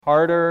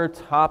Harder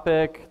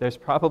topic. There's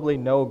probably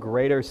no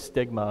greater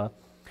stigma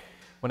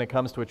when it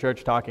comes to a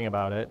church talking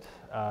about it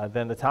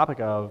than the topic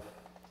of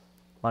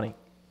money.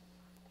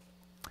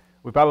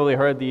 We've probably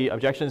heard the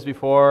objections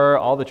before.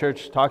 All the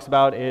church talks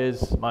about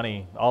is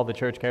money. All the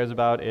church cares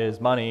about is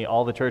money.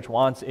 All the church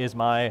wants is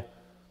my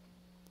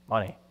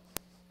money.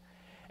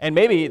 And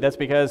maybe that's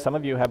because some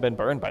of you have been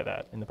burned by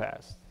that in the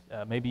past.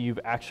 Maybe you've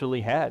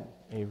actually had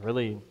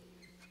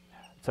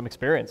some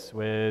experience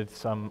with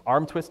some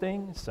arm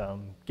twisting,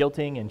 some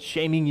guilting and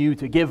shaming you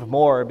to give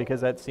more because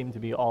that seemed to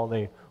be all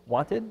they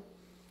wanted.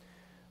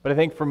 But I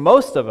think for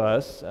most of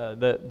us,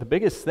 the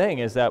biggest thing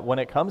is that when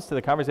it comes to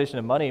the conversation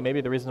of money,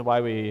 maybe the reason why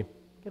we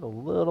get a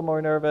little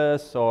more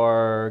nervous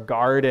or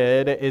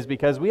guarded is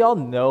because we all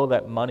know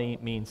that money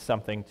means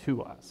something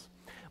to us.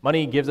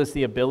 Money gives us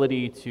the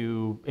ability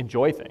to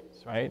enjoy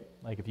things, right?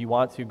 Like if you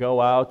want to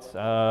go out,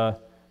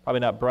 probably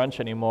not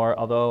brunch anymore,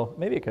 although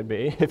maybe it could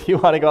be. If you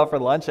want to go out for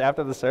lunch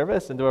after the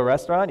service into a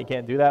restaurant, you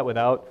can't do that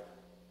without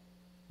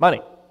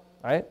money,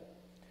 right?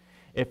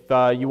 If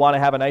you want to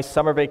have a nice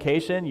summer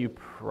vacation, you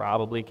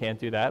probably can't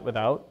do that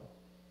without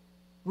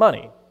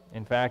money.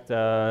 In fact,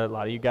 a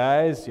lot of you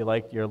guys, you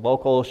like your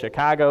local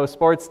Chicago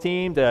sports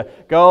team to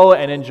go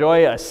and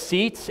enjoy a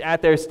seat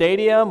at their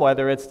stadium,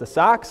 whether it's the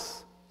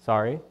Sox,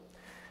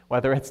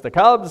 whether it's the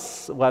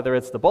Cubs, whether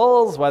it's the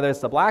Bulls, whether it's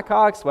the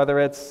Blackhawks, whether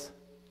it's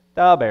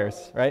the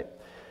Bears, right?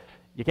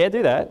 You can't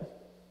do that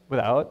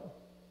without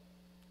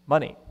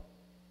money.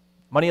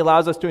 Money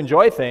allows us to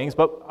enjoy things,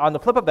 but on the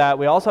flip of that,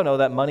 we also know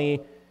that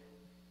money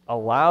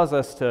allows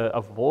us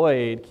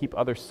to keep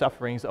other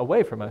sufferings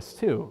away from us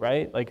too,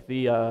 right? Like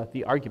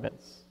the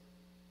arguments,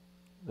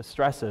 the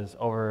stresses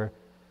over,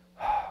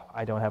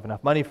 I don't have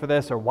enough money for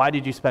this, or why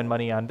did you spend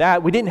money on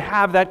that? We didn't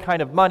have that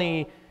kind of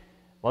money.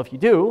 Well, if you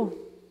do,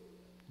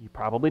 you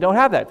probably don't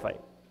have that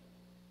fight.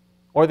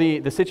 Or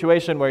the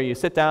situation where you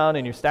sit down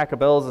and your stack of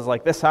bills is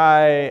like this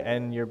high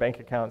and your bank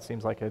account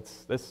seems like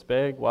it's this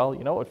big. Well,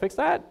 you know what would fix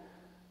that?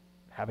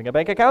 Having a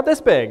bank account this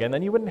big, and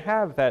then you wouldn't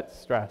have that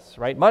stress,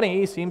 right?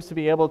 Money seems to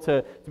be able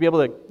to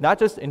not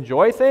just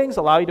enjoy things,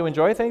 allow you to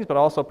enjoy things, but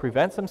also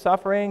prevent some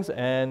sufferings.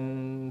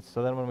 And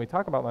so then when we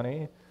talk about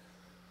money,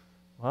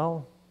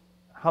 well,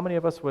 how many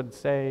of us would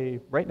say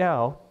right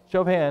now,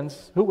 show of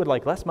hands, who would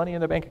like less money in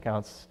their bank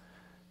accounts?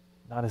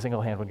 Not a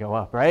single hand would go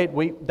up, right?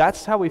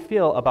 That's how we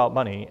feel about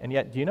money. And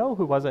yet, do you know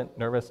who wasn't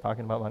nervous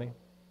talking about money?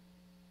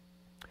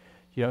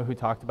 Do you know who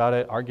talked about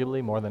it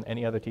arguably more than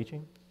any other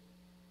teaching?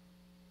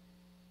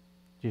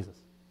 Jesus.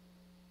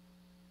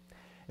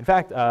 In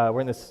fact,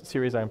 we're in this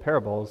series on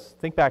parables.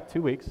 Think back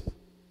 2 weeks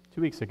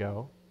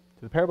ago,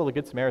 to the parable of the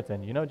Good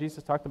Samaritan. You know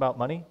Jesus talked about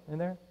money in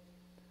there?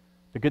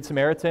 The Good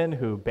Samaritan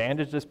who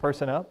bandaged this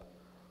person up,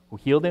 who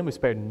healed him, who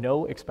spared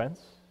no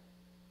expense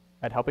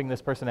at helping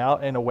this person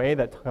out in a way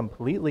that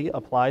completely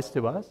applies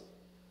to us.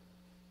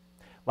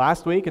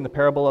 Last week, in the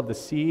parable of the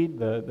seed,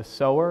 the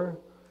sower,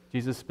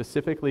 Jesus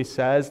specifically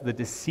says the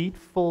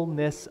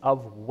deceitfulness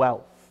of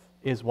wealth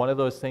is one of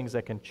those things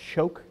that can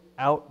choke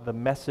out the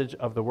message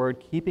of the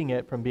word, keeping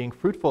it from being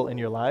fruitful in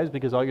your lives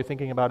because all you're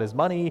thinking about is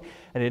money,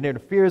 and it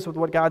interferes with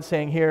what God's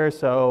saying here,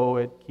 so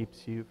it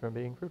keeps you from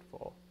being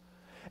fruitful.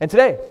 And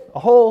today, a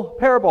whole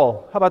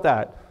parable, how about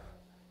that?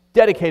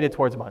 Dedicated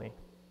towards money.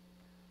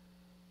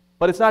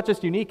 But it's not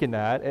just unique in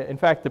that. In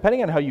fact,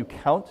 depending on how you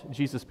count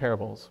Jesus'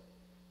 parables,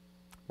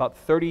 about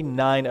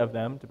 39 of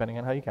them, depending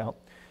on how you count,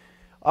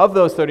 of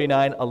those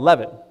 39,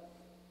 11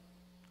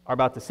 are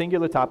about the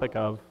singular topic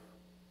of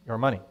your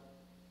money.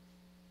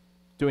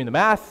 Doing the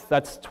math,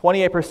 that's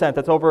 28%.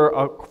 That's over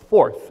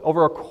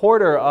a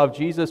quarter of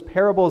Jesus'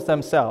 parables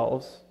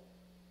themselves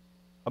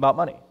about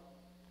money.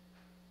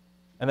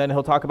 And then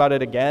he'll talk about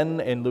it again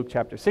in Luke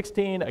chapter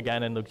 16,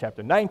 again in Luke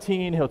chapter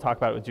 19. He'll talk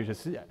about it with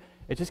Jesus.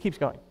 It just keeps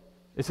going.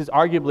 This is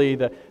arguably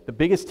the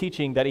biggest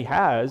teaching that he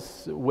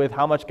has with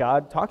how much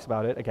God talks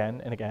about it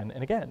again and again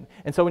and again.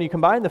 And so when you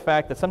combine the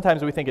fact that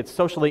sometimes we think it's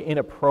socially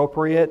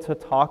inappropriate to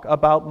talk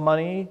about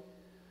money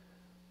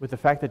with the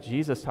fact that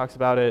Jesus talks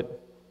about it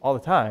all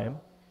the time,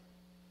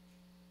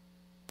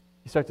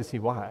 you start to see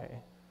why.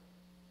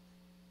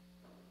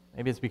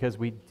 Maybe it's because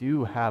we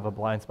do have a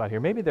blind spot here.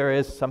 Maybe there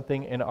is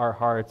something in our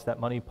hearts that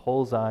money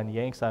pulls on,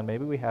 yanks on.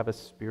 Maybe we have a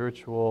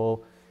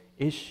spiritual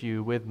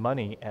issue with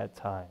money at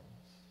times.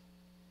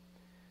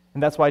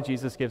 And that's why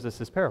Jesus gives us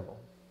this parable.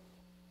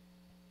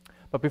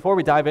 But before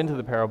we dive into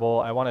the parable,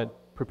 I want to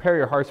prepare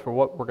your hearts for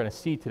what we're going to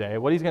see today.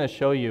 What he's going to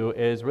show you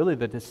is really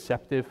the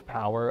deceptive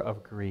power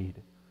of greed.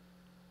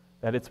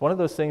 That it's one of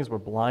those things we're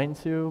blind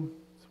to.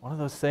 It's one of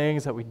those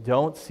things that we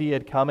don't see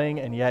it coming,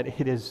 and yet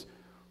it is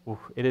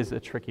a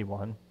tricky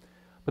one.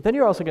 But then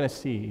you're also going to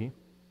see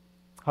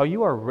how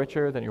you are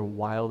richer than your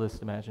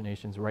wildest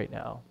imaginations right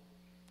now.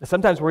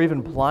 Sometimes we're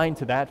even blind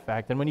to that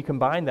fact, and when you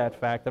combine that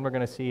fact, then we're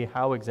going to see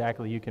how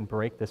exactly you can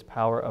break this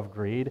power of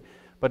greed.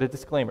 But a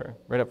disclaimer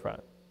right up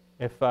front.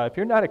 If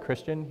you're not a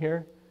Christian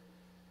here,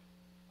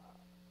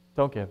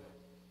 don't give.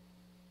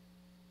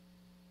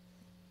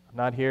 I'm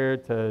not here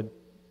to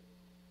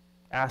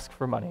ask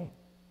for money.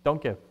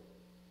 Don't give.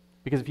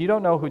 Because if you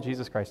don't know who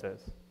Jesus Christ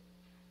is,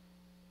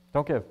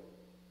 Don't give.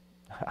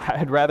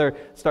 I'd rather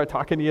start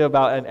talking to you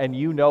about, and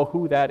you know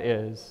who that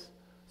is,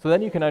 so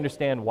then you can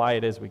understand why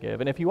it is we give.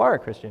 And if you are a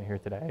Christian here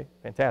today,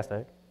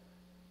 fantastic.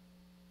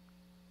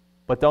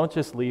 But don't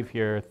just leave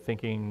here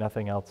thinking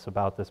nothing else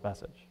about this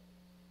message.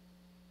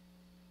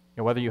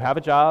 Whether you have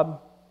a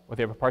job,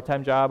 whether you have a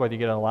part-time job, whether you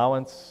get an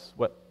allowance,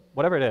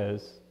 whatever it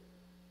is,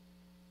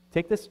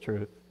 take this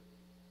truth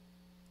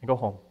and go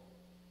home.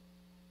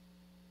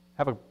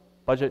 Have a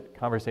budget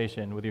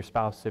conversation with your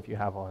spouse if you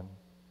have one.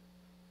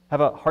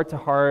 Have a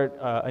heart-to-heart,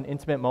 an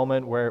intimate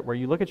moment where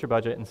you look at your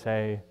budget and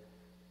say,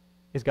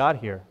 is God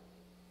here?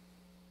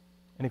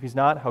 And if he's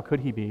not, how could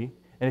he be?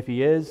 And if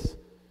he is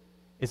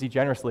he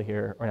generously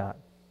here or not?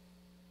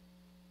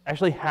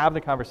 Actually have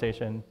the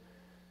conversation,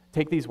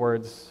 take these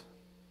words,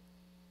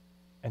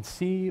 and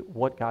see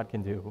what God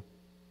can do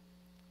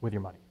with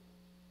your money.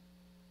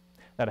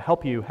 Now, to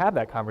help you have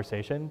that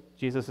conversation,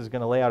 Jesus is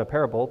going to lay out a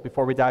parable.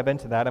 Before we dive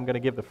into that, I'm going to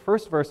give the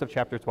first verse of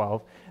chapter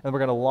 12, and we're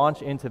going to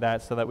launch into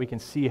that so that we can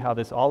see how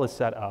this all is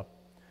set up.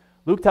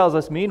 Luke tells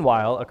us,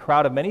 meanwhile, a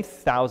crowd of many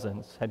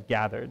thousands had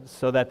gathered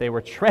so that they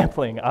were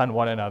trampling on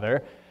one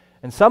another.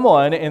 And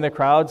someone in the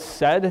crowd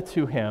said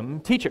to him,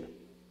 "Teacher,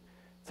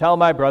 tell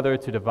my brother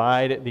to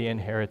divide the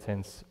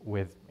inheritance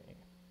with me."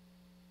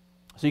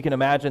 So you can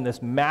imagine this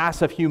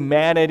mass of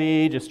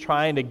humanity just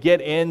trying to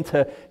get in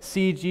to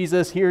see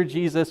Jesus, hear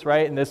Jesus,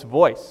 right? And this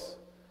voice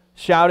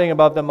shouting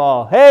above them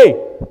all, "Hey,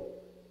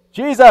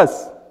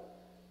 Jesus,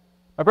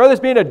 my brother's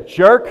being a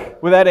jerk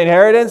with that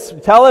inheritance.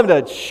 Tell him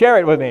to share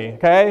it with me,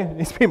 okay? He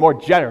needs to be more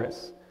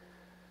generous."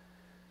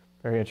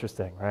 Very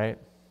interesting, right?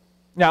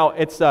 Now,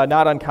 it's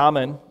not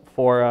uncommon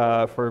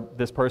for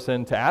this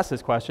person to ask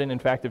this question. In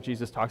fact, if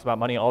Jesus talks about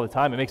money all the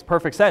time, it makes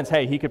perfect sense.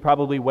 Hey, he could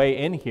probably weigh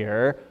in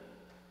here.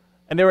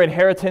 And there were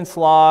inheritance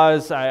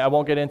laws. I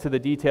won't get into the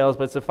details,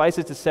 but suffice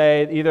it to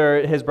say,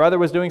 either his brother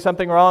was doing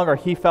something wrong or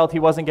he felt he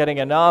wasn't getting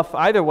enough.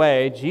 Either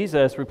way,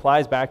 Jesus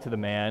replies back to the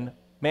man,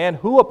 "Man,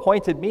 who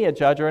appointed me a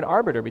judge or an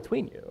arbiter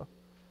between you?"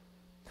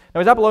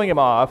 Now, he's not blowing him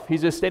off.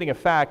 He's just stating a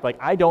fact, like,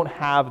 I don't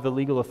have the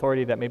legal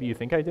authority that maybe you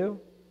think I do.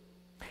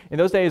 In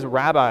those days,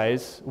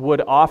 rabbis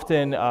would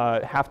often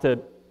have to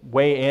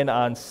weigh in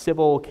on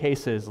civil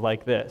cases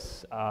like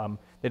this.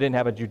 They didn't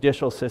have a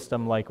judicial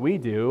system like we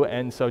do,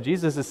 and so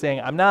Jesus is saying,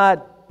 I'm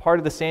not part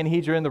of the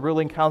Sanhedrin, the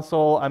ruling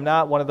council. I'm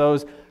not one of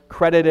those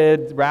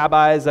credited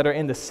rabbis that are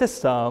in the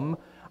system.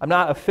 I'm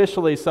not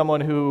officially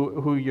someone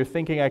who you're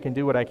thinking I can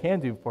do what I can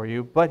do for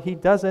you, but he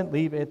doesn't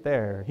leave it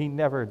there. He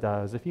never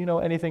does. If you know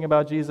anything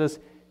about Jesus,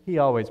 he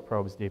always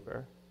probes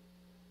deeper.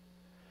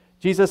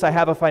 Jesus, I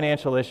have a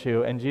financial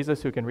issue, and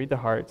Jesus, who can read the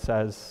heart,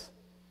 says,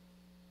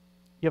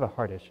 you have a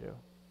heart issue.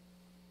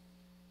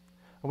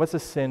 And what's the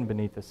sin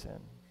beneath the sin?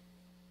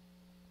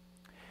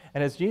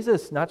 And as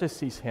Jesus not just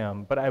sees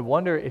him, but I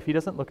wonder if he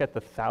doesn't look at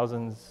the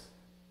thousands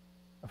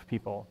of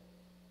people.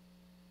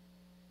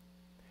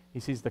 He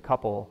sees the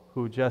couple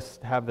who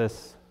just have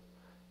this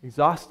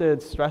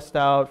exhausted, stressed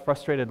out,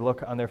 frustrated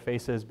look on their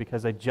faces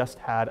because they just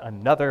had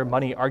another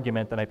money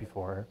argument the night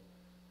before.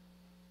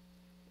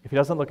 If he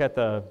doesn't look at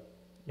the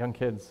young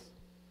kids,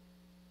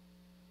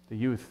 the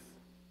youth,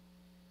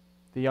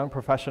 the young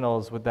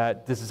professionals with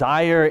that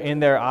desire in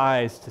their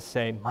eyes to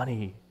say,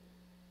 money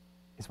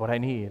is what I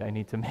need. I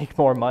need to make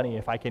more money.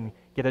 If I can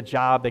get a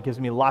job that gives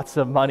me lots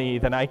of money,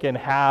 then I can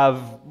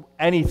have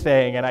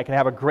anything and I can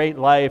have a great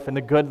life and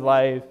the good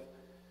life.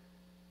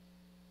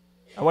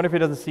 I wonder if he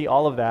doesn't see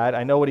all of that.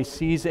 I know what he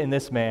sees in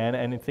this man,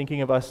 and in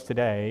thinking of us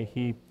today,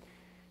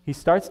 he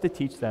starts to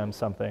teach them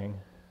something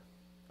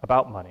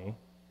about money. And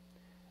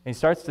he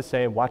starts to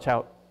say, watch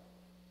out.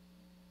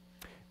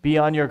 Be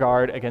on your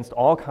guard against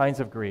all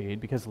kinds of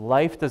greed, because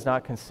life does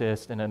not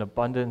consist in an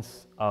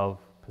abundance of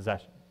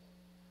possessions.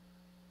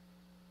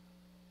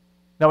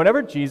 Now,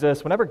 whenever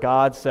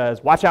God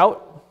says, watch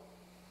out,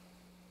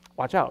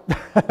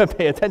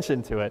 pay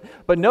attention to it.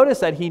 But notice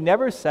that he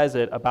never says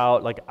it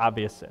about like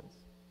obvious sins.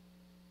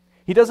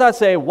 He does not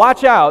say,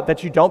 watch out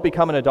that you don't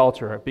become an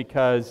adulterer,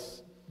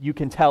 because you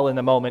can tell in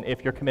the moment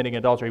if you're committing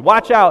adultery.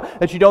 Watch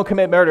out that you don't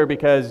commit murder,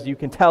 because you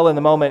can tell in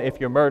the moment if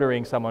you're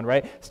murdering someone,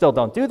 right? Still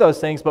don't do those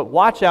things, but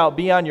watch out,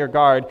 be on your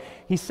guard.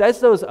 He says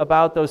those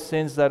about those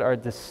sins that are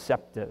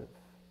deceptive,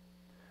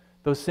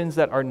 those sins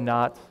that are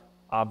not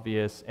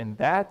obvious, and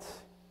that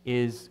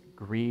is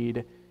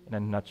greed in a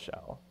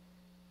nutshell.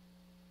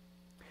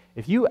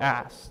 If you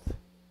asked,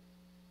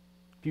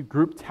 if you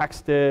group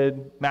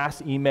texted,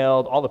 mass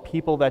emailed all the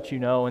people that you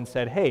know and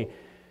said, hey,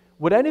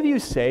 would any of you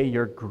say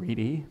you're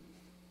greedy?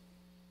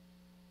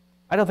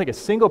 I don't think a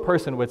single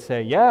person would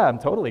say, yeah, I'm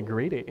totally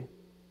greedy.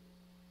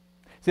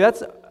 See,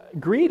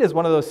 greed is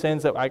one of those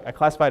sins that I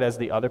classified as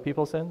the other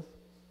people's sins.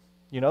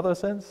 You know those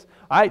sins?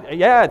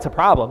 Yeah, it's a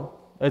problem.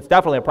 It's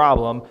definitely a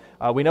problem.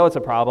 We know it's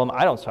a problem.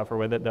 I don't suffer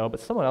with it, though, but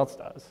someone else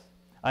does.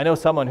 I know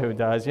someone who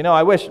does. You know,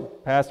 I wish,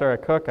 Pastor,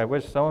 Cook, I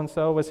wish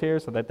so-and-so was here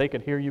so that they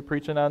could hear you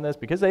preaching on this,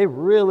 because they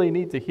really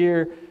need to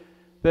hear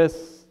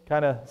this.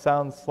 Kind of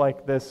sounds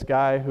like this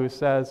guy who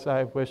says,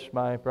 I wish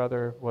my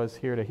brother was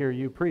here to hear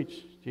you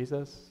preach,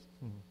 Jesus.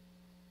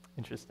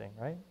 Interesting,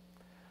 right?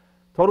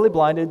 totally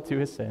blinded to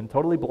his sin,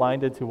 totally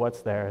blinded to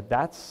what's there.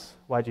 That's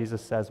why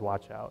Jesus says,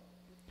 watch out.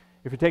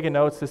 If you're taking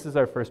notes, this is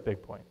our first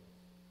big point.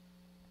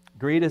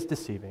 Greed is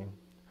deceiving.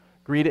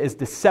 Greed is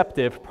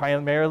deceptive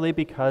primarily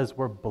because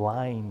we're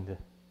blind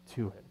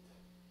to it.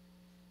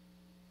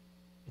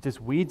 It just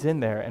weeds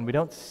in there and we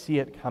don't see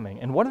it coming.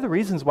 And one of the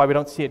reasons why we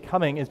don't see it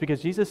coming is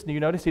because Jesus, you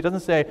notice, he doesn't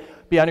say,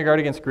 be on your guard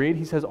against greed.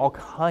 He says all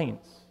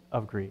kinds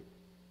of greed.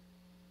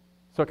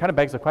 So it kind of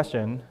begs the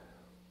question,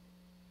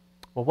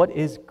 well, what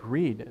is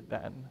greed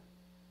then?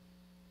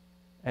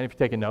 And if you're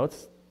taking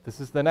notes, this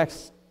is the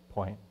next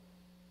point.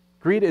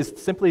 Greed is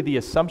simply the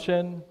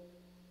assumption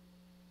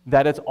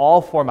that it's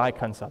all for my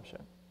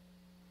consumption.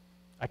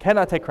 I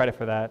cannot take credit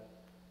for that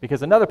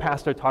because another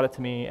pastor taught it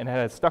to me and it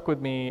has stuck with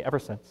me ever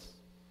since.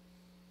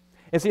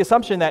 It's the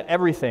assumption that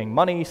everything,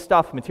 money,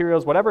 stuff,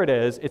 materials, whatever it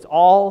is, it's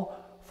all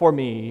for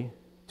me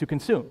to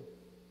consume.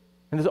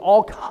 And there's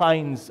all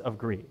kinds of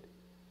greed.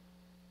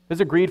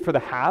 There's a greed for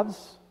the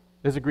haves.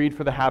 There's a greed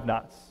for the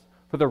have-nots.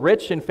 For the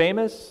rich and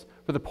famous,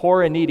 for the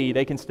poor and needy,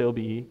 they can still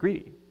be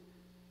greedy.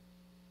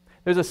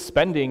 There's a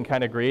spending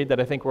kind of greed that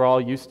I think we're all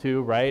used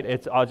to, right?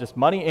 It's all just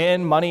money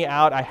in, money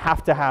out. I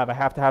have to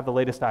have the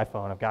latest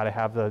iPhone. I've got to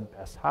have the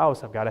best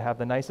house. I've got to have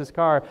the nicest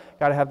car.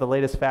 Got to have the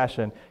latest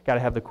fashion. Got to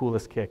have the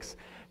coolest kicks.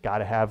 Got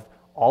to have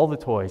all the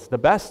toys, the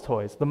best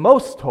toys, the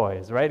most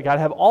toys, right? Got to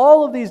have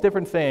all of these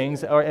different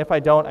things, or if I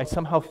don't, I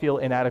somehow feel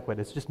inadequate.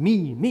 It's just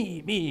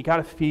me. Got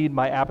to feed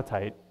my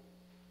appetite.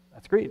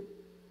 That's greed.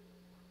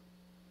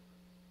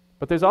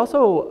 But there's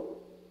also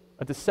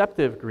a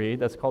deceptive greed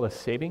that's called a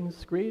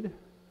savings greed.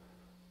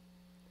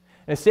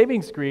 And a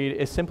savings greed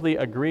is simply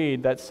a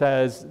greed that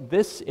says,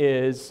 this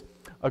is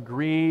a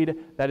greed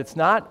that it's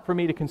not for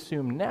me to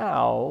consume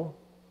now,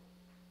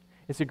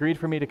 it's a greed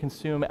for me to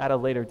consume at a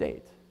later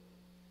date.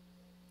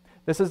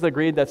 This is the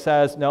greed that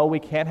says, no, we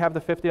can't have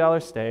the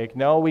 $50 steak.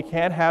 No, we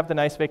can't have the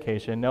nice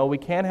vacation. No, we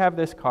can't have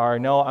this car.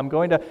 No, I'm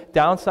going to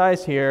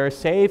downsize here,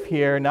 save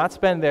here, not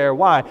spend there.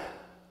 Why?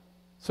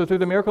 So through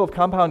the miracle of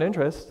compound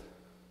interest,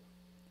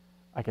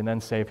 I can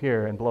then save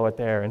here and blow it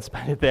there and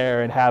spend it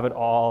there and have it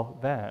all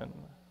then.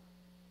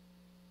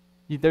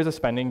 There's a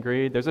spending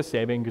greed. There's a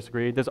savings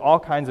greed. There's all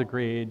kinds of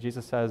greed.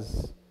 Jesus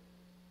says,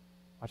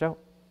 watch out.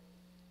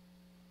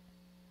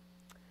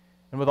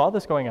 And with all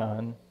this going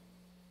on,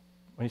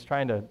 when he's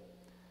trying to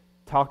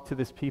talk to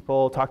this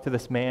people, talk to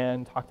this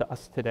man, talk to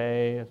us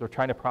today, as we're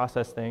trying to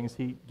process things,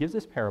 he gives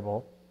this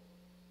parable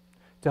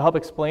to help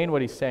explain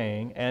what he's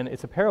saying. And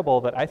it's a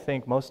parable that I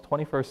think most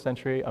 21st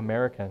century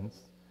Americans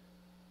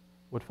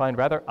would find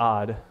rather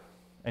odd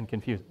and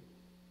confusing.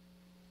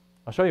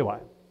 I'll show you why.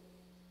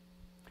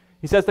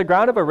 He says, the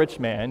ground of a rich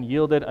man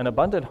yielded an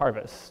abundant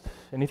harvest,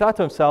 and he thought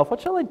to himself,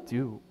 what shall I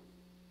do?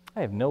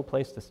 I have no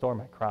place to store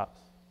my crops.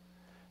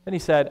 Then he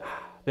said,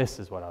 this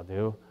is what I'll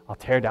do. I'll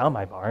tear down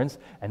my barns,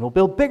 and we'll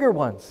build bigger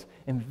ones.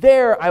 And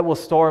there I will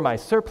store my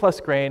surplus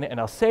grain, and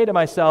I'll say to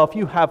myself,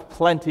 you have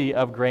plenty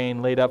of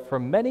grain laid up for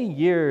many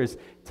years.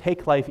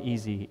 Take life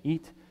easy.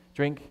 Eat,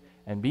 drink,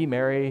 and be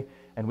merry.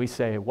 And we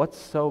say, what's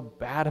so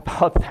bad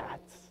about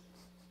that?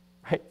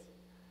 Right?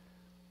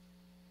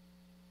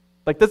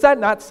 Like, does that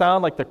not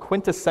sound like the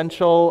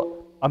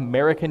quintessential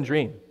American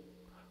dream?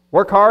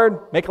 Work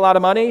hard, make a lot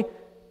of money,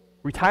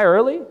 retire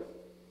early?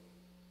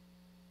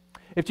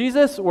 If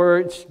Jesus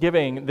were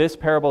giving this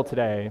parable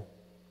today,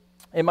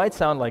 it might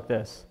sound like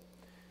this.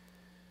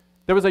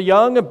 There was a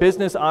young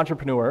business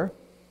entrepreneur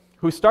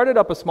who started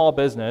up a small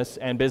business,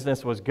 and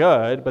business was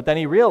good, but then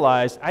he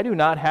realized, I do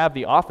not have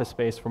the office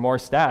space for more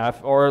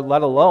staff, or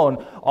let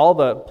alone all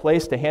the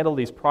place to handle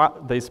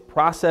these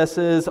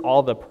processes,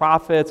 all the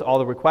profits, all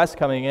the requests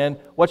coming in.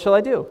 What shall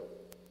I do?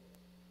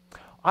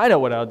 I know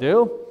what I'll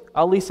do.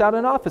 I'll lease out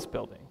an office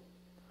building.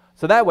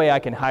 So that way I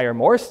can hire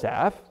more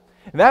staff.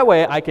 And that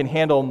way I can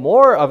handle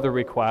more of the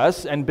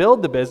requests and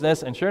build the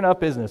business, and sure enough,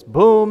 business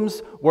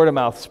booms, word of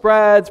mouth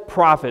spreads,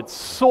 profits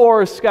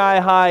soar sky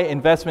high,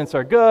 investments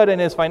are good,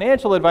 and his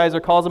financial advisor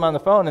calls him on the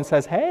phone and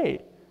says,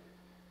 hey,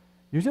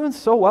 you're doing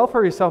so well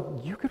for yourself,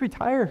 you could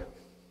retire.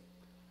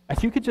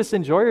 And you could just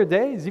enjoy your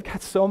days. You've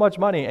got so much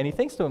money. And he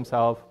thinks to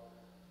himself,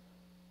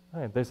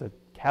 hey, there's a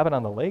cabin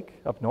on the lake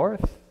up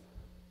north.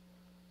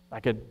 I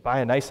could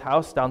buy a nice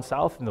house down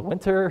south in the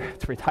winter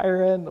to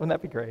retire in. Wouldn't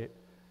that be great?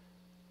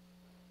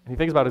 And he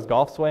thinks about his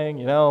golf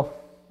swing. I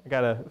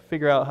got to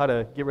figure out how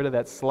to get rid of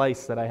that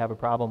slice that I have a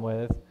problem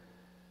with.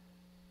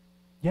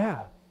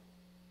 Yeah,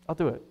 I'll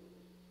do it.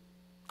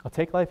 I'll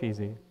take life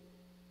easy.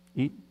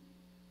 Eat,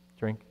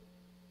 drink,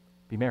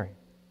 be merry.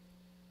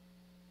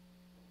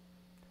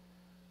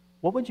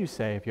 What would you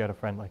say if you had a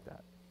friend like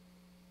that?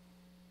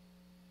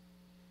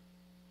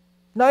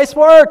 Nice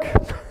work!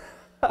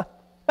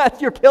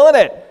 You're killing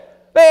it.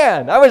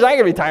 Man, I wish I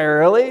could retire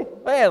early.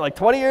 Man, like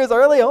 20 years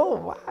early?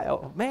 Oh,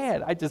 wow.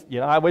 Man,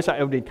 I wish it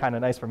would be kind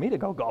of nice for me to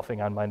go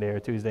golfing on Monday or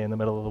Tuesday in the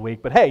middle of the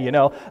week. But hey,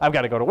 I've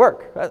got to go to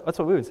work. That's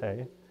what we would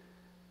say.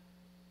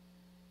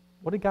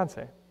 What did God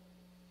say?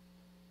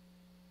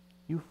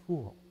 You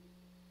fool.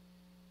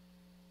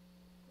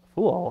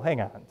 Fool? Hang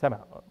on. Time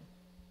out.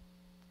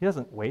 He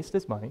doesn't waste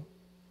his money.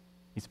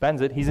 He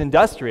spends it. He's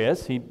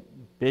industrious. He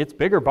gets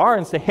bigger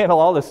barns to handle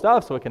all this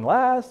stuff so it can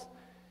last.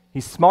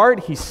 He's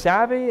smart. He's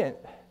savvy. And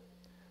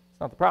it's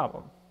not the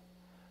problem.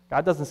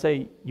 God doesn't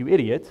say, you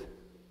idiot.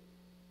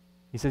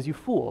 He says, you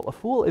fool. A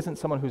fool isn't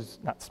someone who's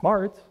not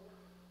smart.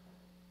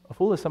 A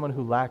fool is someone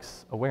who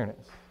lacks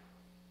awareness.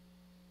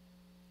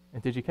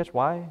 And did you catch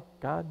why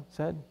God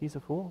said he's a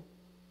fool?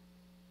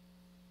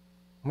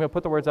 I'm going to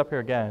put the words up here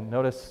again.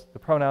 Notice the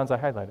pronouns I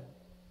highlighted.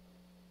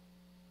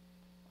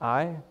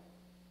 I,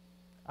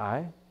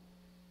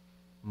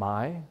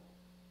 my,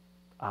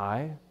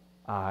 my,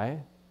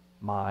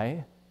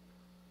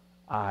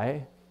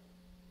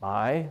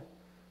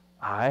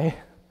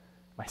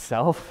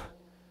 myself.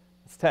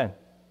 It's 10.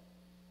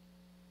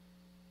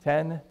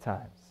 10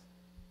 times.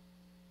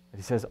 And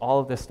he says all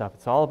of this stuff.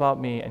 It's all about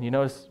me. And you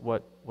notice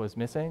what was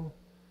missing?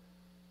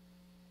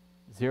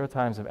 0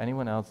 times of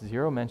anyone else,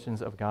 0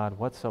 mentions of God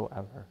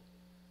whatsoever.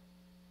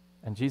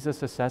 And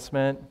Jesus'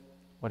 assessment,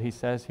 what he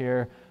says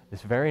here,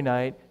 this very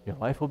night, your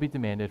life will be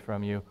demanded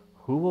from you.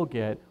 Who will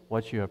get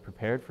what you have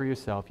prepared for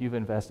yourself? You've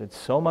invested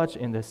so much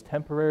in this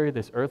temporary,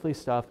 this earthly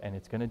stuff, and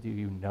it's going to do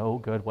you no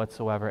good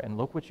whatsoever. And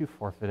look what you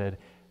forfeited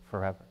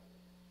forever.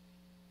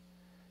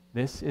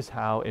 This is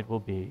how it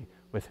will be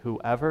with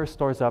whoever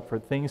stores up for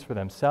things for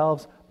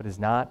themselves, but is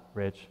not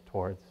rich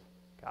towards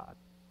God.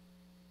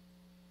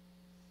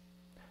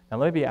 Now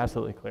let me be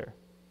absolutely clear.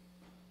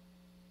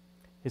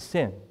 His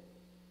sin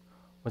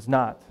was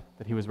not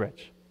that he was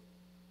rich.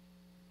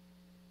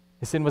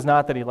 His sin was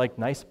not that he liked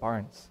nice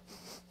barns,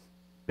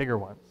 bigger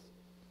ones.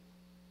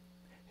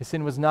 His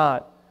sin was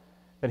not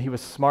that he was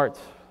smart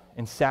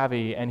and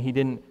savvy and he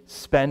didn't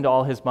spend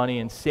all his money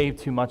and save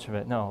too much of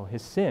it. No,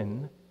 his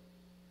sin,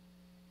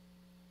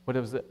 what it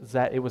was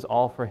that it was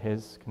all for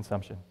his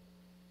consumption.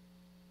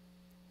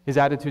 His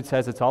attitude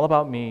says, it's all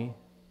about me.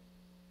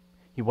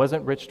 He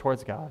wasn't rich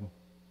towards God.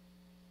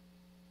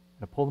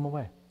 And it pulled him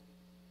away.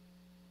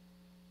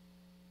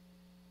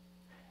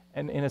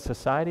 And in a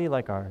society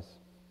like ours,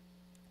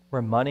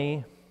 where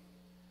money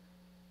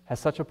has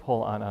such a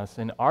pull on us,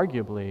 and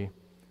arguably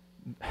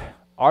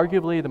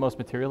the most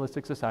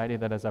materialistic society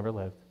that has ever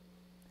lived,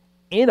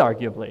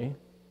 inarguably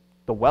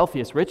the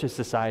wealthiest, richest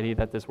society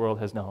that this world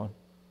has known,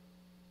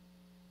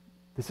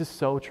 this is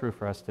so true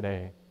for us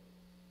today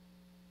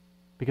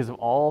because of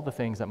all the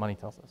things that money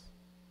tells us.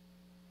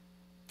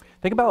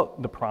 Think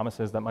about the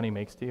promises that money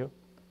makes to you.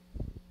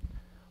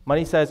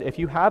 Money says, if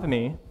you have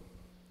me,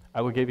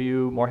 I will give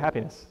you more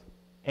happiness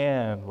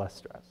and less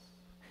stress.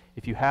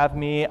 If you have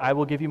me, I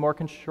will give you more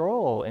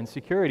control and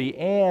security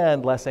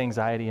and less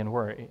anxiety and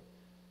worry.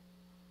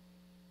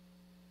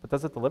 But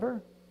does it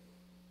deliver?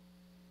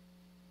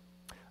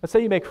 Let's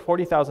say you make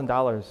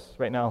 $40,000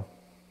 right now,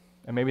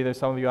 and maybe there's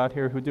some of you out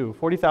here who do.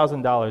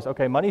 $40,000.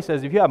 Okay, money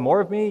says, if you have more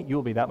of me, you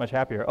will be that much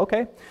happier.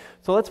 Okay,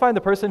 so let's find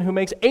the person who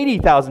makes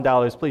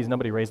 $80,000. Please,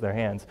 nobody raise their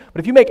hands. But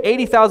if you make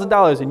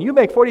 $80,000 and you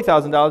make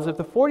 $40,000, if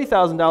the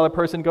 $40,000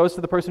 person goes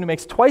to the person who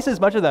makes twice as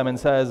much of them and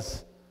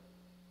says,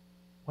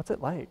 what's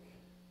it like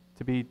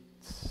to be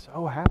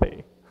so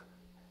happy,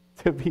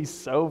 to be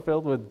so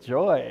filled with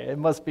joy? It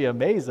must be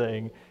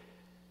amazing.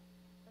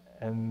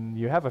 And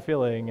you have a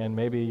feeling, and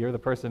maybe you're the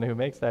person who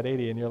makes that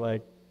 80, and you're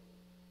like,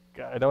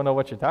 I don't know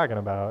what you're talking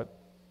about.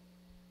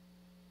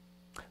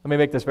 Let me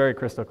make this very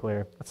crystal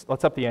clear.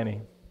 Let's up the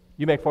ante.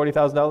 You make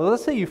 $40,000.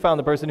 Let's say you found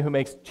the person who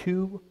makes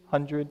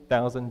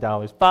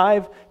 $200,000,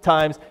 5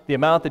 times the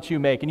amount that you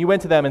make, and you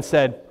went to them and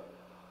said,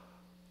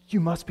 you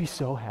must be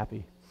so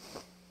happy.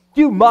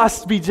 You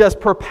must be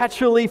just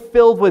perpetually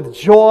filled with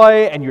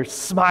joy, and you're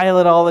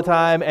smiling all the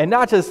time. And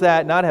not just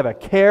that, not have a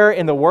care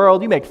in the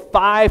world. You make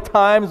 5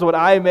 times what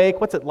I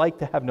make. What's it like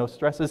to have no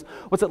stresses?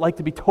 What's it like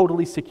to be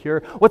totally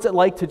secure? What's it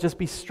like to just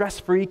be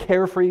stress-free,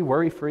 carefree,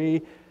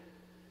 worry-free?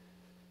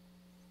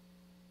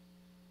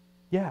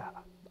 Yeah,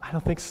 I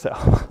don't think so.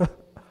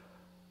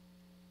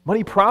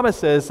 Money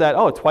promises that,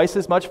 twice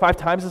as much, 5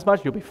 times as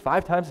much, you'll be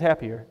 5 times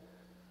happier.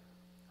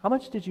 How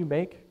much did you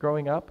make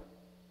growing up?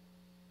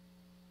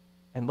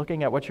 And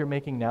looking at what you're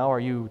making now, are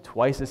you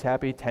twice as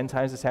happy, 10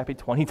 times as happy,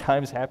 20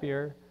 times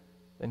happier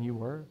than you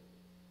were?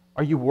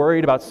 Are you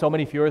worried about so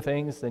many fewer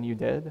things than you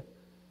did?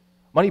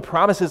 Money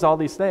promises all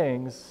these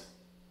things,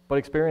 but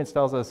experience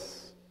tells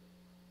us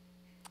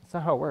it's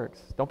not how it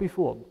works. Don't be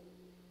fooled.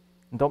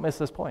 And don't miss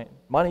this point.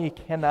 Money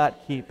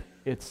cannot keep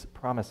its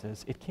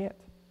promises. It can't.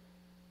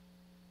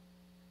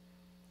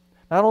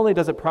 Not only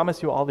does it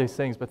promise you all these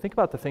things, but think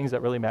about the things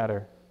that really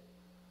matter.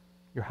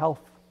 Your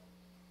health,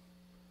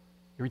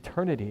 your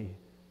eternity,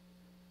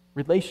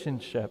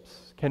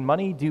 relationships. Can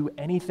money do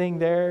anything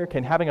there?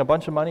 Can having a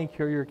bunch of money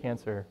cure your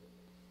cancer?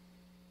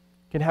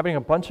 Can having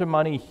a bunch of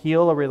money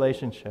heal a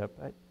relationship?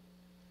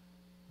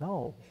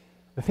 No.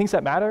 The things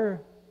that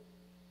matter,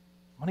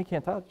 money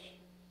can't touch.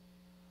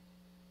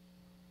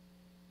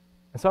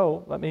 And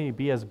so, let me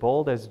be as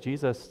bold as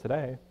Jesus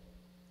today.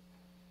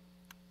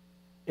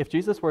 If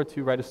Jesus were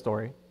to write a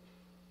story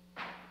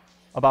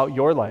about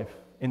your life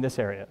in this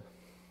area,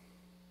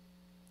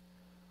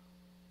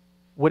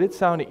 would it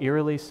sound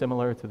eerily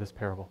similar to this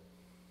parable?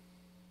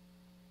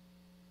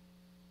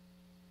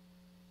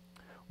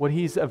 Would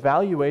his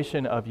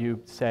evaluation of you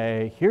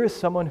say, here is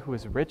someone who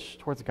is rich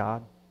towards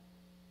God?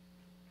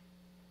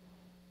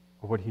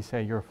 Or would he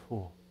say, you're a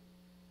fool?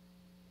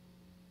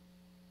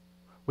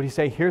 Would he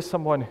say, here's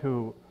someone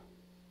who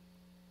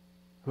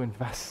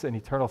invests in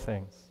eternal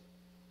things,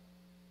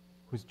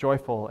 who's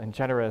joyful and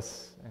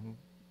generous and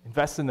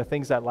invests in the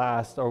things that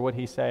last? Or would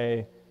he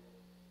say,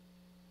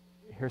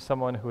 here's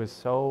someone who is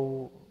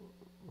so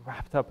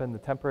wrapped up in the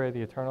temporary,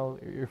 the eternal,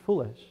 you're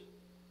foolish?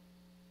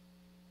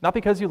 Not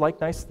because you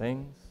like nice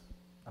things,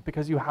 not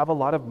because you have a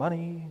lot of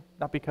money,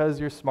 not because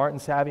you're smart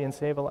and savvy and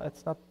save a lot.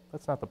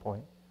 That's not the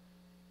point.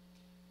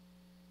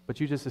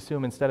 But you just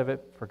assume instead of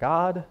it for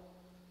God,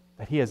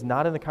 that he is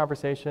not in the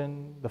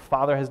conversation. The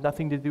Father has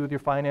nothing to do with your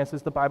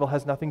finances. The Bible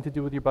has nothing to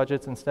do with your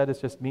budgets. Instead,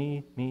 it's just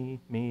me,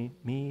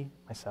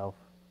 myself,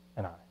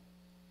 and I. Now,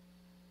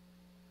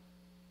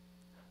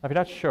 if you're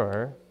not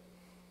sure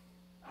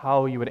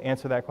how you would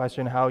answer that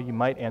question, how you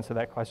might answer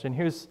that question,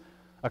 here's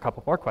a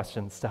couple more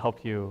questions to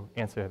help you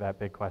answer that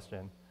big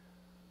question.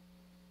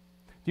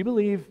 Do you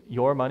believe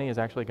your money is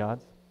actually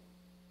God's?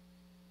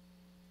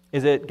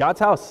 Is it God's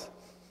house?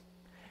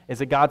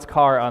 Is it God's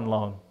car on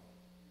loan?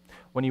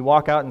 When you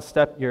walk out and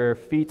step your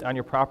feet on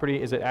your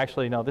property, is it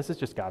actually, no, this is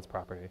just God's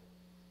property?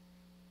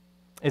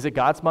 Is it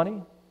God's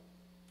money?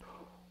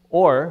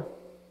 Or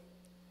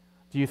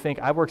do you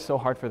think, I've worked so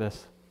hard for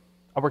this.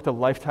 I worked a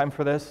lifetime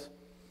for this.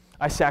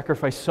 I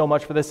sacrificed so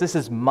much for this. This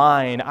is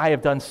mine. I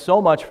have done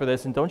so much for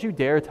this, and don't you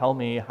dare tell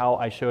me how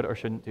I should or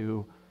shouldn't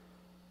do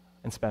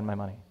and spend my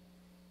money.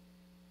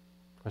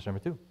 Question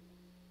number 2.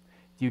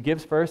 Do you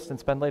give first and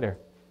spend later?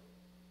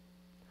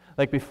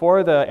 Like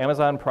before the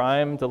Amazon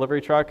Prime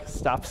delivery truck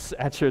stops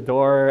at your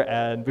door,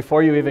 and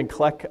before you even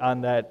click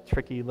on that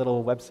tricky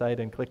little website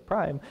and click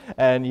Prime,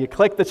 and you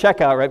click the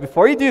checkout, right?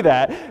 Before you do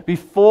that,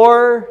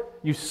 before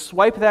you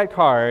swipe that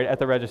card at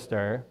the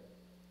register,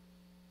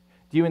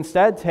 do you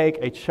instead take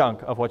a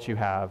chunk of what you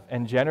have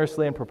and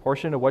generously in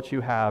proportion to what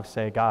you have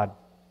say, God,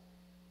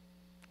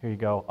 here you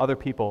go. Other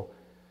people,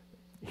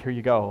 here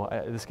you go.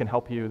 This can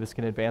help you. This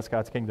can advance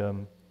God's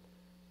kingdom.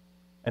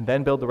 And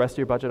then build the rest of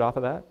your budget off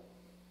of that?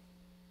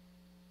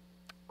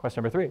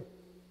 Question number 3. Do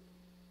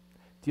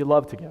you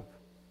love to give?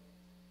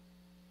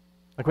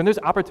 Like when there's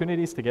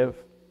opportunities to give,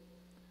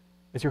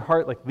 is your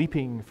heart like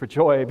leaping for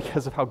joy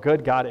because of how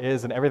good God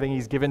is and everything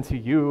he's given to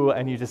you,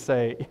 and you just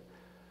say,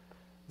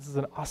 this is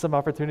an awesome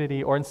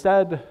opportunity? Or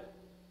instead,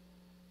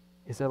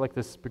 is there like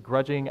this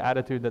begrudging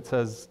attitude that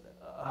says,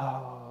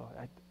 oh,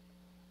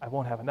 I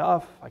won't have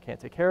enough, I can't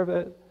take care of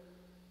it?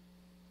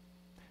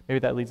 Maybe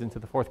that leads into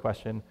the 4th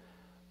question.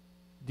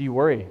 Do you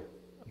worry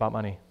about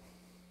money?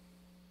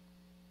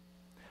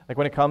 Like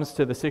when it comes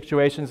to the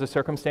situations, the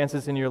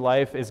circumstances in your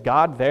life, is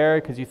God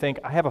there because you think,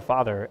 I have a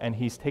Father and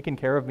he's taken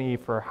care of me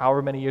for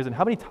however many years, and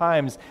how many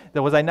times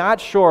that was I not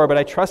sure, but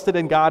I trusted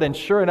in God, and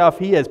sure enough,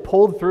 he has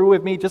pulled through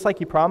with me just like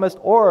he promised?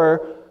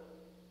 Or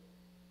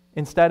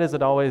instead, is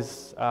it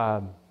always,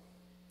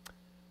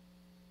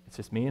 it's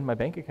just me and my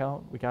bank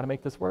account, we got to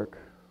make this work?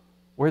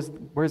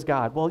 Where's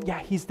God? Well, yeah,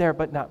 he's there,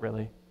 but not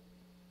really.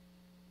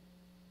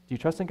 Do you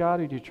trust in God,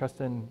 or do you trust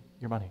in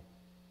your money?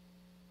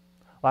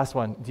 Last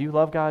one, do you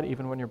love God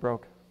even when you're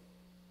broke?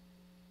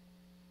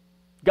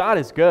 God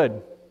is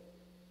good.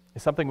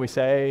 It's something we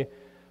say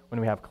when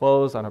we have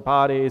clothes on our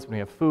bodies, when we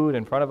have food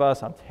in front of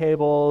us on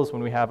tables,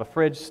 when we have a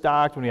fridge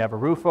stocked, when we have a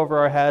roof over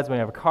our heads, when we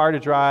have a car to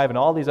drive, and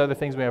all these other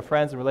things, when we have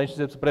friends and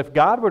relationships. But if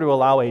God were to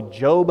allow a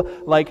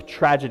Job-like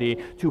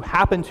tragedy to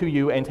happen to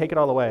you and take it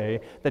all away,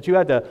 that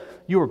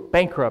you were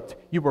bankrupt,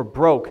 you were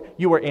broke,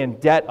 you were in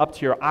debt up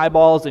to your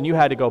eyeballs, and you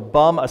had to go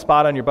bum a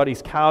spot on your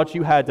buddy's couch,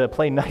 you had to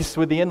play nice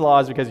with the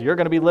in-laws because you're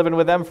going to be living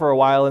with them for a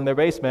while in their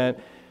basement,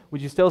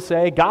 would you still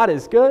say, God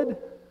is good?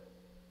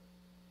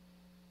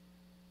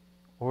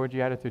 Or would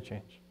your attitude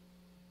change?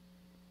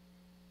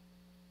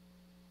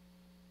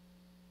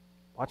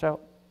 Watch out.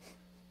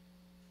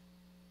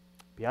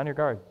 Be on your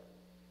guard.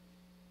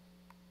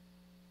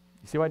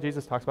 You see why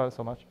Jesus talks about it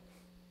so much?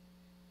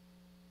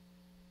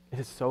 It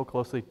is so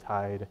closely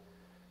tied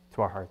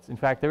to our hearts. In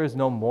fact, there is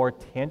no more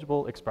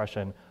tangible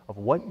expression of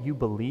what you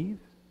believe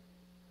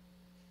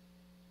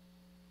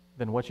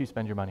than what you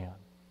spend your money on.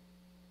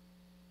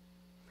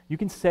 You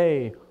can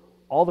say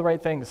all the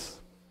right things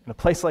in a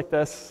place like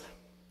this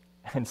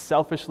and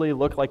selfishly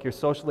look like you're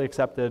socially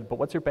accepted, but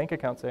what's your bank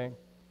account saying?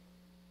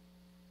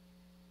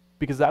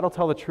 Because that'll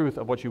tell the truth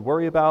of what you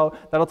worry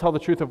about, that'll tell the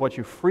truth of what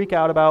you freak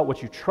out about,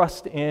 what you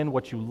trust in,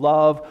 what you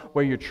love,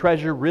 where your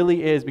treasure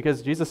really is,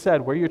 because Jesus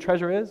said, where your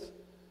treasure is,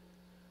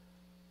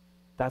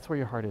 that's where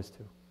your heart is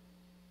too.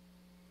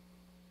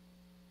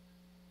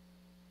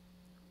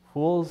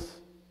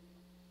 Fools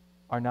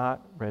are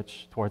not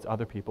rich towards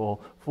other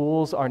people.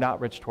 Fools are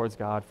not rich towards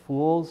God.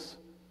 Fools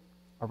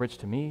are rich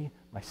to me,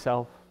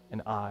 myself,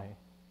 and I.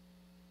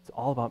 It's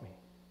all about me.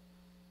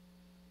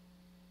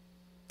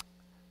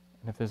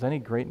 And if there's any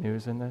great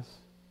news in this,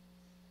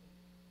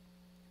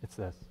 it's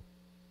this.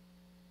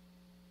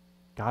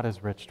 God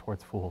is rich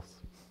towards fools.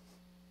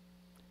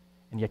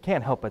 And you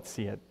can't help but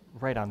see it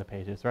right on the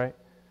pages, right?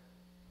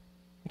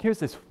 Like here's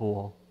this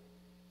fool.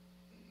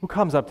 who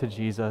comes up to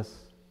Jesus.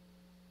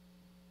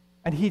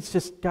 And he's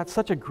just got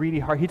such a greedy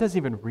heart, he doesn't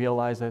even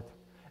realize it.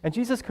 And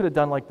Jesus could have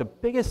done like the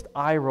biggest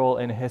eye roll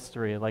in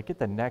history, like get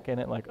the neck in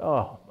it, like,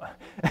 oh,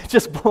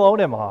 just blown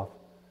him off.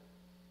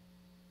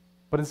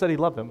 But instead he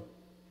loved him.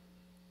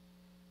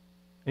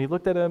 And he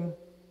looked at him,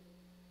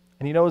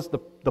 and he knows the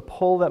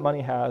pull that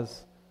money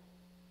has.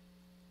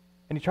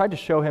 And he tried to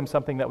show him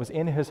something that was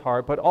in his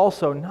heart, but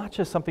also not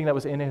just something that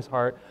was in his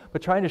heart,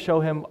 but trying to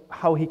show him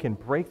how he can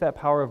break that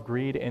power of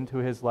greed into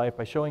his life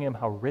by showing him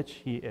how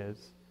rich he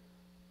is,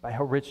 by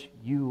how rich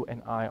you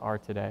and I are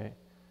today.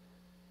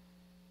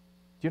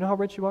 Do you know how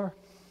rich you are?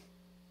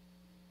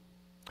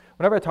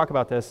 Whenever I talk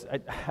about this,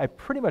 I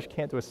pretty much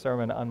can't do a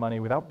sermon on money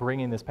without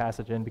bringing this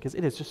passage in because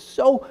it is just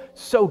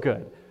so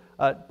good.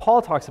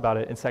 Paul talks about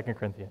it in 2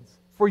 Corinthians.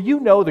 For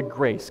you know the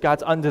grace,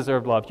 God's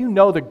undeserved love. You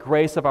know the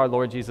grace of our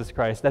Lord Jesus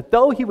Christ, that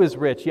though he was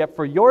rich, yet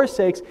for your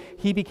sakes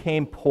he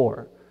became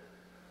poor.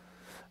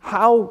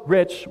 How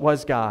rich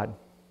was God?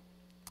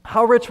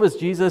 How rich was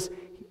Jesus?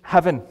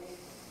 Heaven.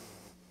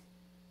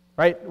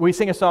 Right? We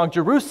sing a song,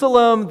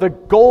 Jerusalem the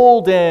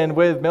golden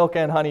with milk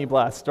and honey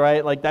blessed,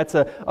 right? Like that's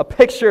a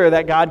picture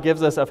that God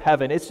gives us of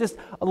heaven. It's just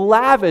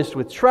lavished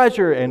with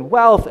treasure and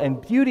wealth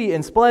and beauty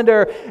and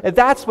splendor. And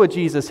that's what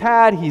Jesus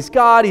had. He's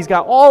God. He's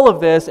got all of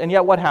this. And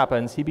yet what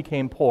happens? He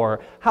became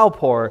poor. How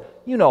poor?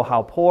 You know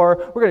how poor.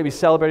 We're going to be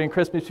celebrating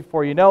Christmas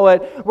before you know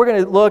it. We're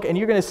going to look and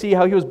you're going to see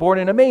how he was born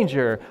in a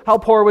manger. How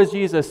poor was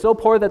Jesus? So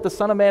poor that the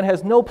Son of Man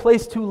has no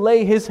place to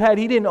lay his head.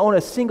 He didn't own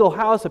a single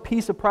house, a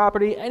piece of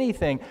property,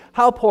 anything.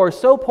 How poor?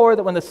 So poor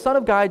that when the Son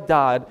of God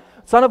died,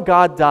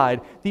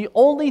 the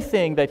only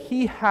thing that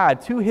he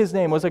had to his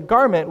name was a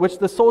garment which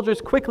the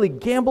soldiers quickly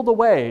gambled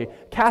away.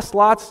 Cast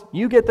lots,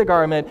 you get the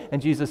garment,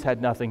 and Jesus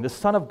had nothing. The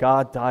Son of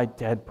God died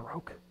dead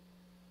broke.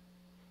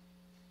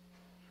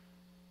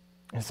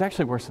 And it's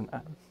actually worse than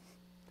that.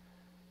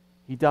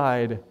 He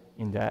died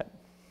in debt.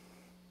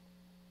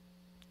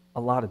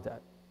 A lot of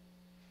debt.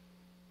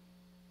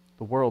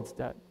 The world's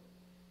debt.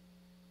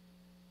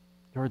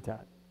 Your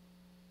debt.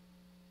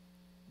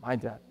 My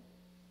debt.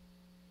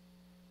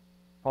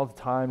 All the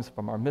times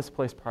from our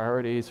misplaced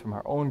priorities, from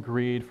our own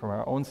greed, from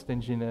our own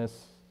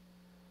stinginess.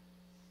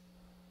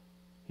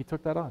 He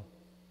took that on.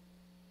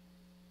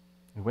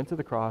 He went to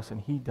the cross and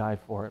he died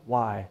for it.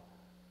 Why?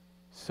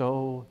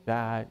 So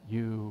that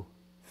you,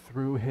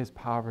 through his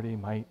poverty,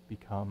 might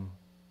become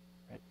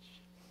rich.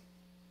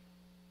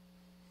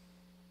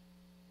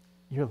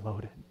 You're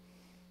loaded.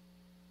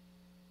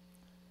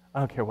 I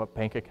don't care what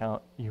bank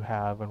account you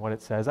have and what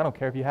it says. I don't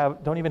care if you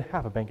don't even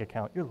have a bank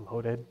account. You're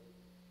loaded.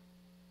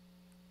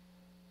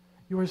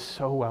 You are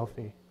so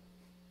wealthy.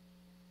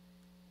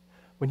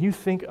 When you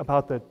think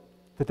about the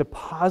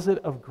deposit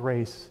of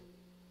grace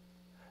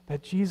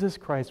that Jesus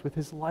Christ, with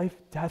his life,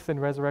 death, and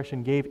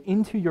resurrection, gave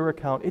into your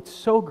account, it's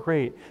so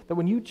great that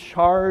when you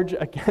charge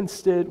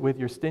against it with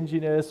your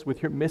stinginess,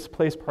 with your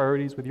misplaced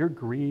priorities, with your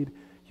greed,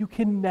 you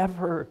can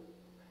never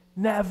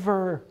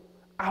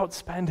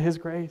outspend his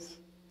grace.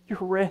 You're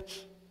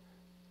rich.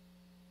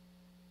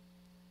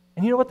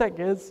 And you know what that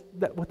gives?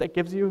 What that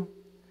gives you?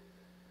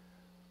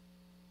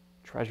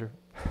 Treasure.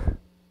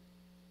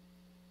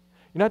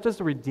 You're not just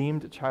a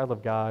redeemed child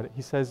of God.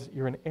 He says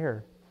you're an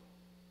heir.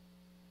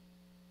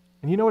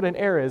 And you know what an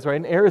heir is, right?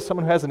 An heir is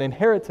someone who has an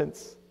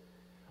inheritance.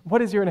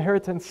 What is your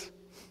inheritance?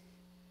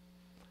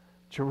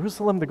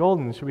 Jerusalem the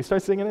golden. Should we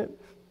start singing it?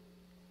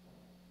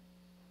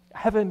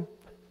 Heaven.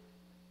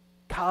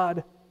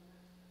 God.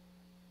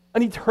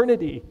 An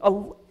eternity.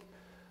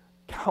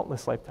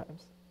 Countless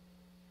lifetimes.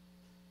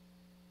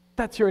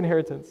 That's your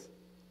inheritance.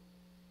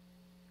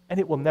 And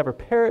it will never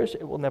perish,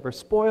 it will never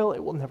spoil, it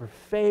will never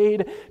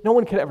fade. No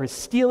one can ever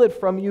steal it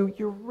from you.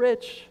 You're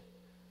rich.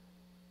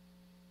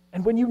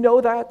 And when you know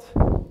that,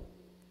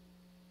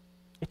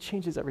 it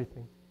changes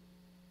everything.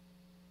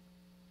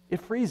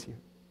 It frees you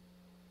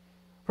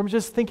from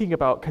just thinking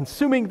about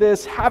consuming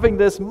this, having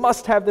this,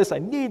 must have this, I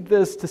need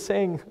this, to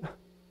saying,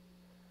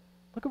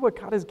 look at what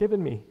God has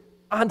given me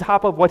on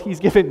top of what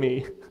he's given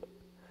me.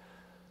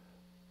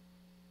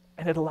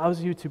 And it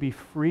allows you to be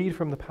freed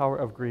from the power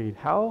of greed.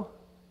 How?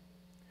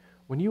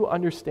 When you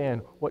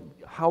understand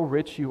how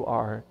rich you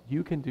are,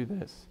 you can do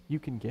this. You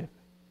can give.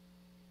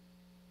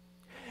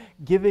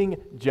 Giving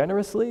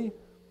generously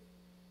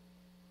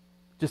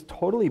just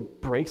totally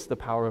breaks the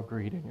power of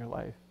greed in your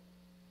life.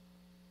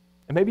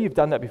 And maybe you've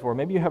done that before.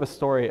 Maybe you have a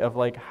story of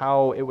like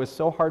how it was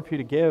so hard for you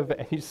to give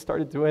and you just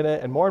started doing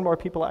it. And more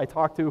people I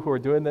talk to who are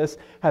doing this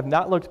have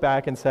not looked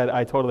back and said,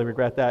 I totally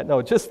regret that.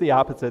 No, just the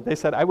opposite. They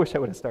said, I wish I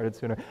would have started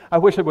sooner. I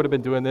wish I would have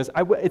been doing this.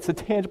 It's a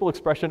tangible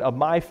expression of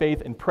my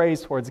faith and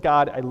praise towards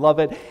God. I love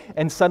it.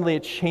 And suddenly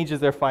it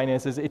changes their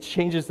finances. It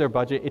changes their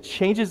budget. It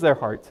changes their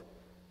heart.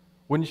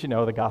 Wouldn't you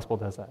know the gospel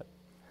does that?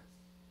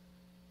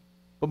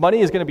 But money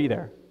is going to be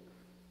there.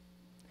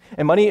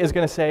 And money is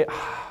going to say,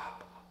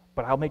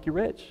 but I'll make you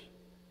rich.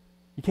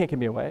 You can't give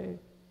me away.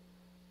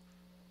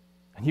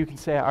 And you can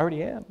say, I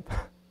already am.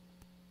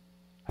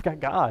 I've got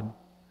God.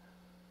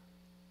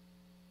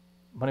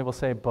 Money will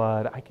say,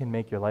 but I can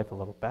make your life a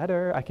little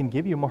better. I can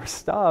give you more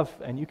stuff.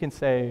 And you can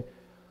say,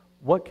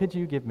 what could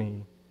you give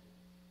me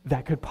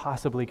that could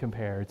possibly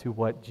compare to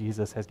what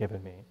Jesus has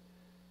given me?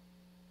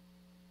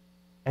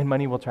 And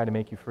money will try to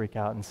make you freak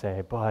out and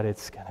say, but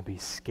it's going to be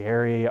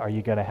scary. Are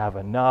you going to have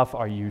enough?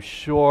 Are you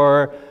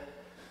sure?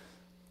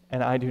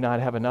 And I do not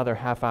have another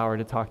half hour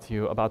to talk to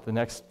you about the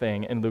next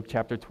thing in Luke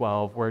chapter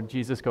 12, where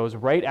Jesus goes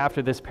right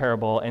after this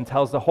parable and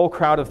tells the whole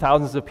crowd of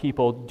thousands of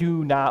people,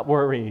 do not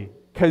worry,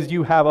 because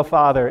you have a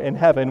Father in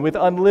heaven with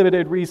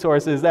unlimited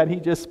resources that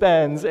he just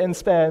spends and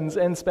spends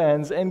and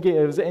spends and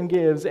gives and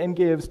gives and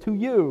gives to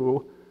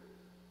you.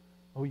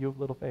 Oh, you have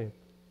little faith.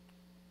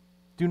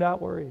 Do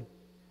not worry.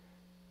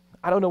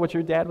 I don't know what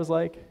your dad was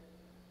like,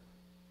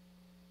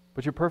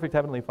 but your perfect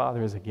heavenly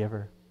Father is a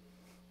giver,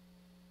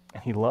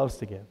 and he loves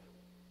to give.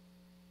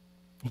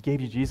 He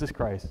gave you Jesus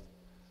Christ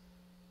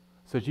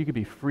so that you could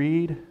be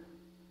freed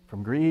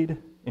from greed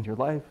in your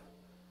life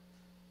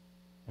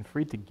and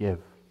freed to give.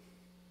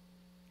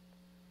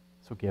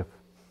 So give.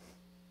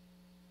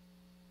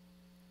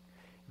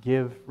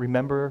 Give.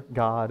 Remember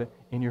God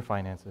in your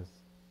finances.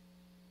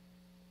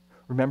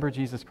 Remember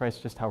Jesus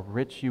Christ, just how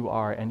rich you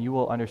are, and you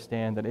will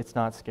understand that it's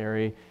not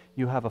scary.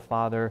 You have a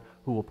Father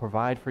who will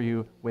provide for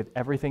you with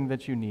everything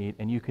that you need,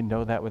 and you can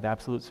know that with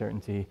absolute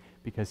certainty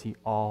because he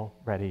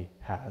already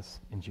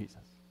has in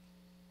Jesus.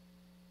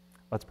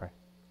 Let's pray.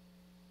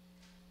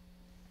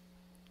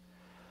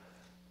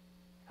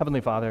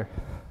 Heavenly Father,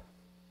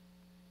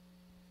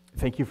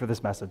 thank you for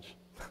this message.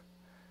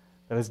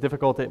 That as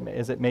difficult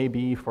as it may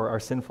be for our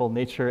sinful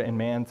nature and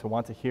man to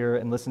want to hear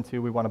and listen to,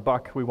 we want to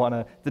buck, we want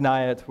to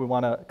deny it, we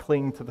want to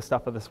cling to the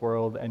stuff of this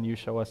world, and you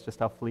show us just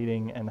how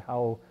fleeting and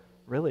how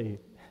really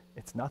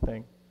it's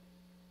nothing.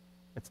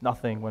 It's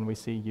nothing when we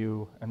see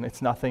you, and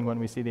it's nothing when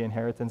we see the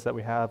inheritance that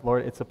we have.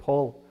 Lord, it's a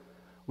pull.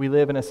 We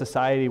live in a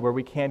society where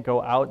we can't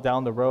go out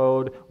down the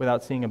road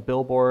without seeing a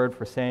billboard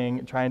for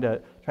trying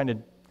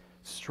to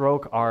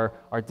stroke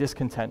our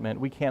discontentment.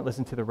 We can't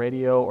listen to the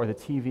radio or the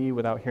TV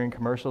without hearing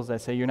commercials that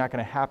say you're not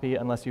going to be happy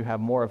unless you have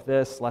more of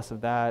this, less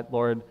of that.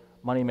 Lord,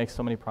 money makes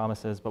so many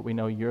promises, but we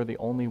know you're the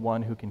only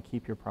one who can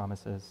keep your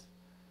promises.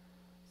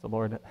 So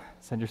Lord,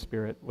 send your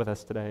Spirit with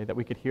us today, that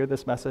we could hear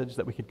this message,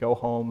 that we could go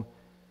home,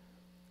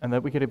 and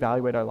that we could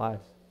evaluate our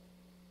lives.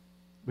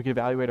 We could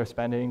evaluate our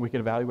spending, we could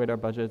evaluate our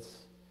budgets,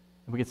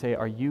 and we could say,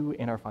 are you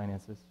in our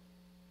finances?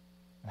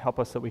 And help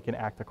us that we can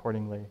act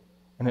accordingly.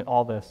 And in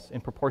all this,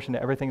 in proportion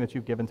to everything that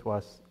you've given to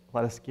us,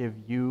 let us give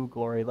you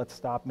glory. Let's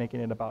stop making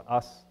it about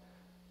us,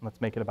 and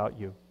let's make it about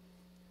you.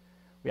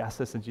 We ask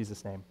this in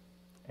Jesus' name.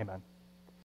 Amen.